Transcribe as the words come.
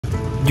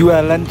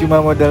Jualan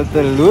cuma modal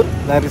telur,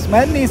 laris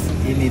manis.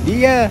 Ini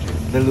dia,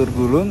 telur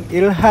gulung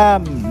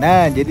Ilham.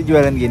 Nah, jadi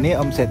jualan gini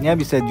omsetnya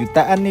bisa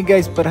jutaan nih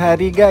guys per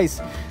hari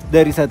guys.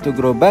 Dari satu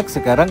gerobak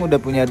sekarang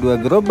udah punya 2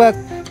 gerobak.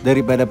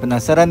 Daripada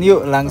penasaran,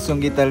 yuk langsung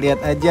kita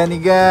lihat aja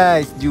nih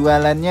guys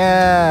jualannya.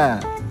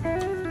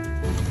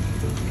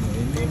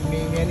 Ini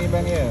mie-nya nih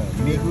bang ya,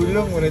 mie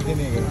gulung berarti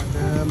nih kan?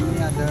 Ada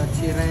mie, ada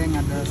cireng,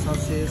 ada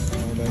sosis.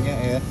 Oh, banyak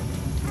ya.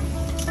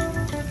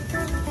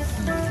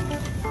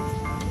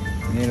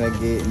 Ini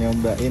lagi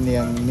nyobain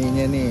yang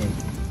mie-nya nih.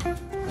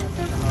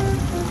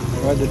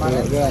 Oh, ada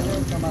telur juga.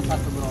 Cuma 1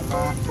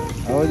 gerobak.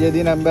 Oh, jadi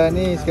nambah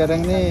nih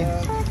sekarang nih.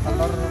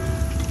 Telur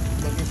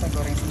jadi saya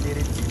goreng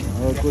sendiri.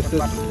 Oh,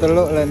 khusus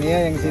telur lah nih ya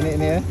yang sini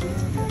nih ya.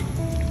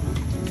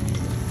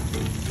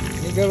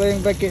 Ini kalau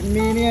yang pakai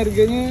mie ini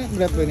harganya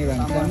berapa nih bang?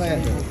 Sama ya?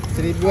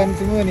 1000-an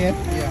semua nih ya?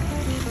 Iya.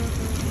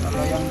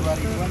 Kalau yang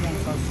 2000-an yang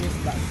sosis,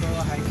 bakso,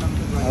 hainam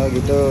itu 2000. Oh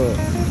gitu.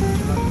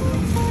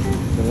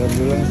 Telur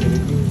gulung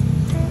 1000.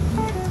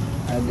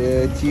 Ada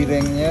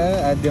cirengnya,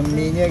 ada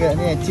mie-nya gak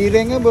nih?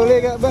 Cirengnya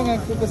boleh gak bang?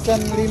 Aku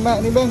pesan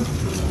 5 nih bang.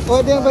 Oh,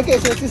 ada yang pakai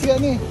sosis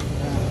gak nih?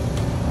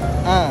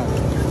 Ah,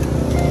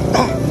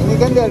 ini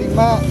kan udah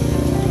 5.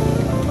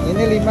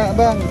 Ini 5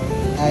 bang.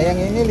 Ah, yang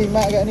ini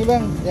 5 gak nih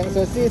bang? Yang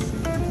sosis.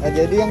 Nah,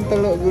 jadi yang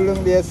telur gulung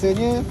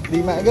biasanya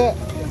 5 gak?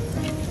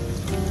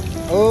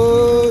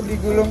 Oh,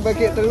 digulung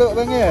pakai telur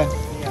bang ya?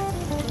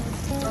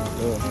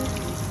 Oh.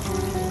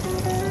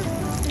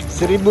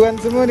 1000-an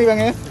semua nih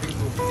bang ya?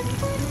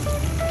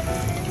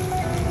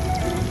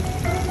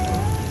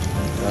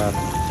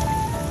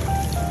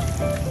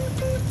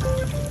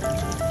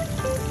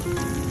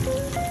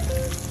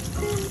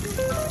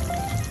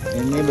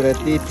 Ini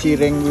berarti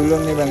cireng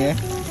gulung nih bang ya,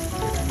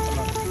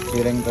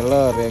 cireng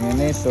telur, yang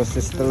ini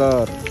sosis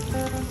telur.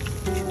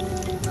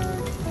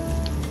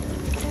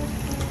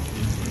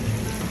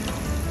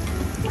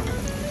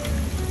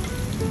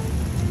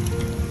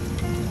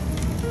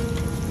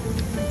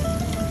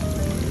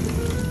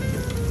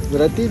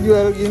 Berarti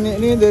jual gini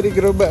nih dari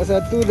gerobak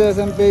 1 udah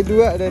sampai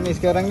 2 dan nih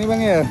sekarang nih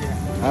bang ya.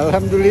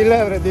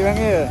 Alhamdulillah berarti bang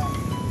ya.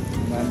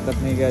 Mantap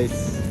nih guys.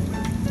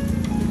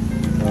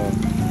 Oh.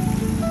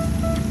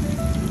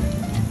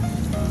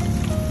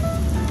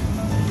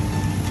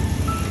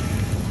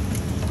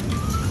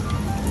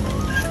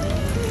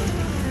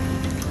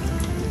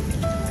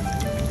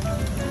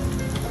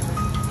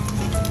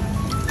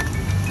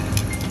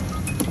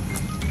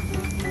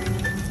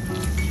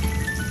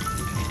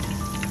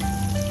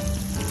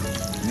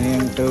 Ini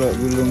yang telur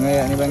gulung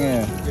ayak nih bang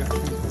ya.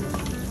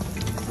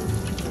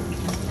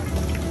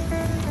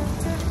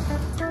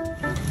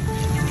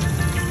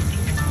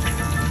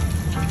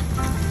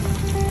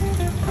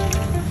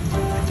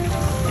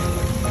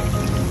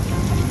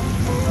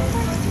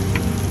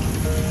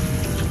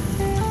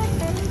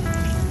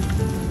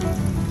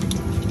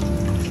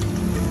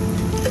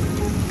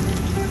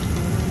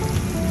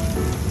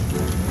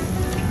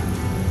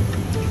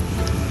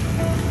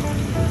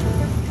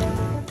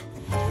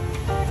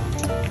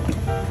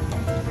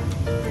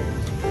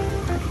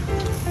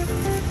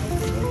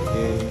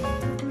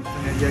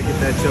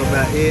 Kita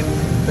cobain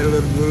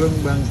telur gulung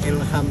Bang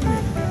Ilham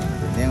nih,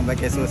 yang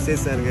pakai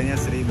sosis, harganya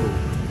 1000.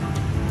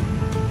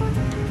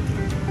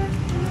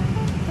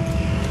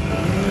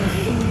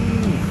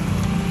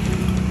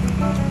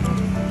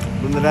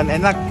 Beneran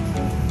enak,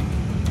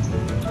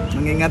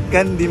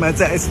 mengingatkan di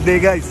masa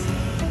SD guys.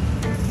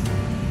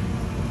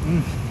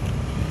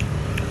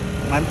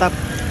 Mantap.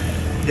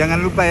 Jangan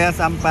lupa ya,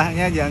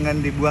 sampahnya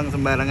jangan dibuang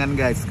sembarangan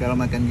guys kalau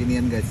makan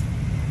ginian guys.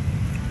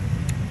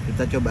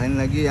 Kita cobain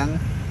lagi yang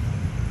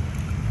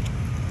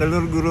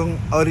telur gulung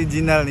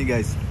original nih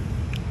guys.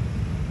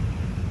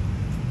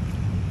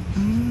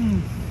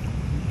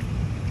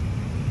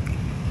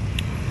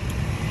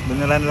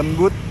 Beneran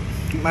lembut,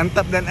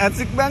 mantap dan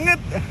asik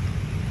banget.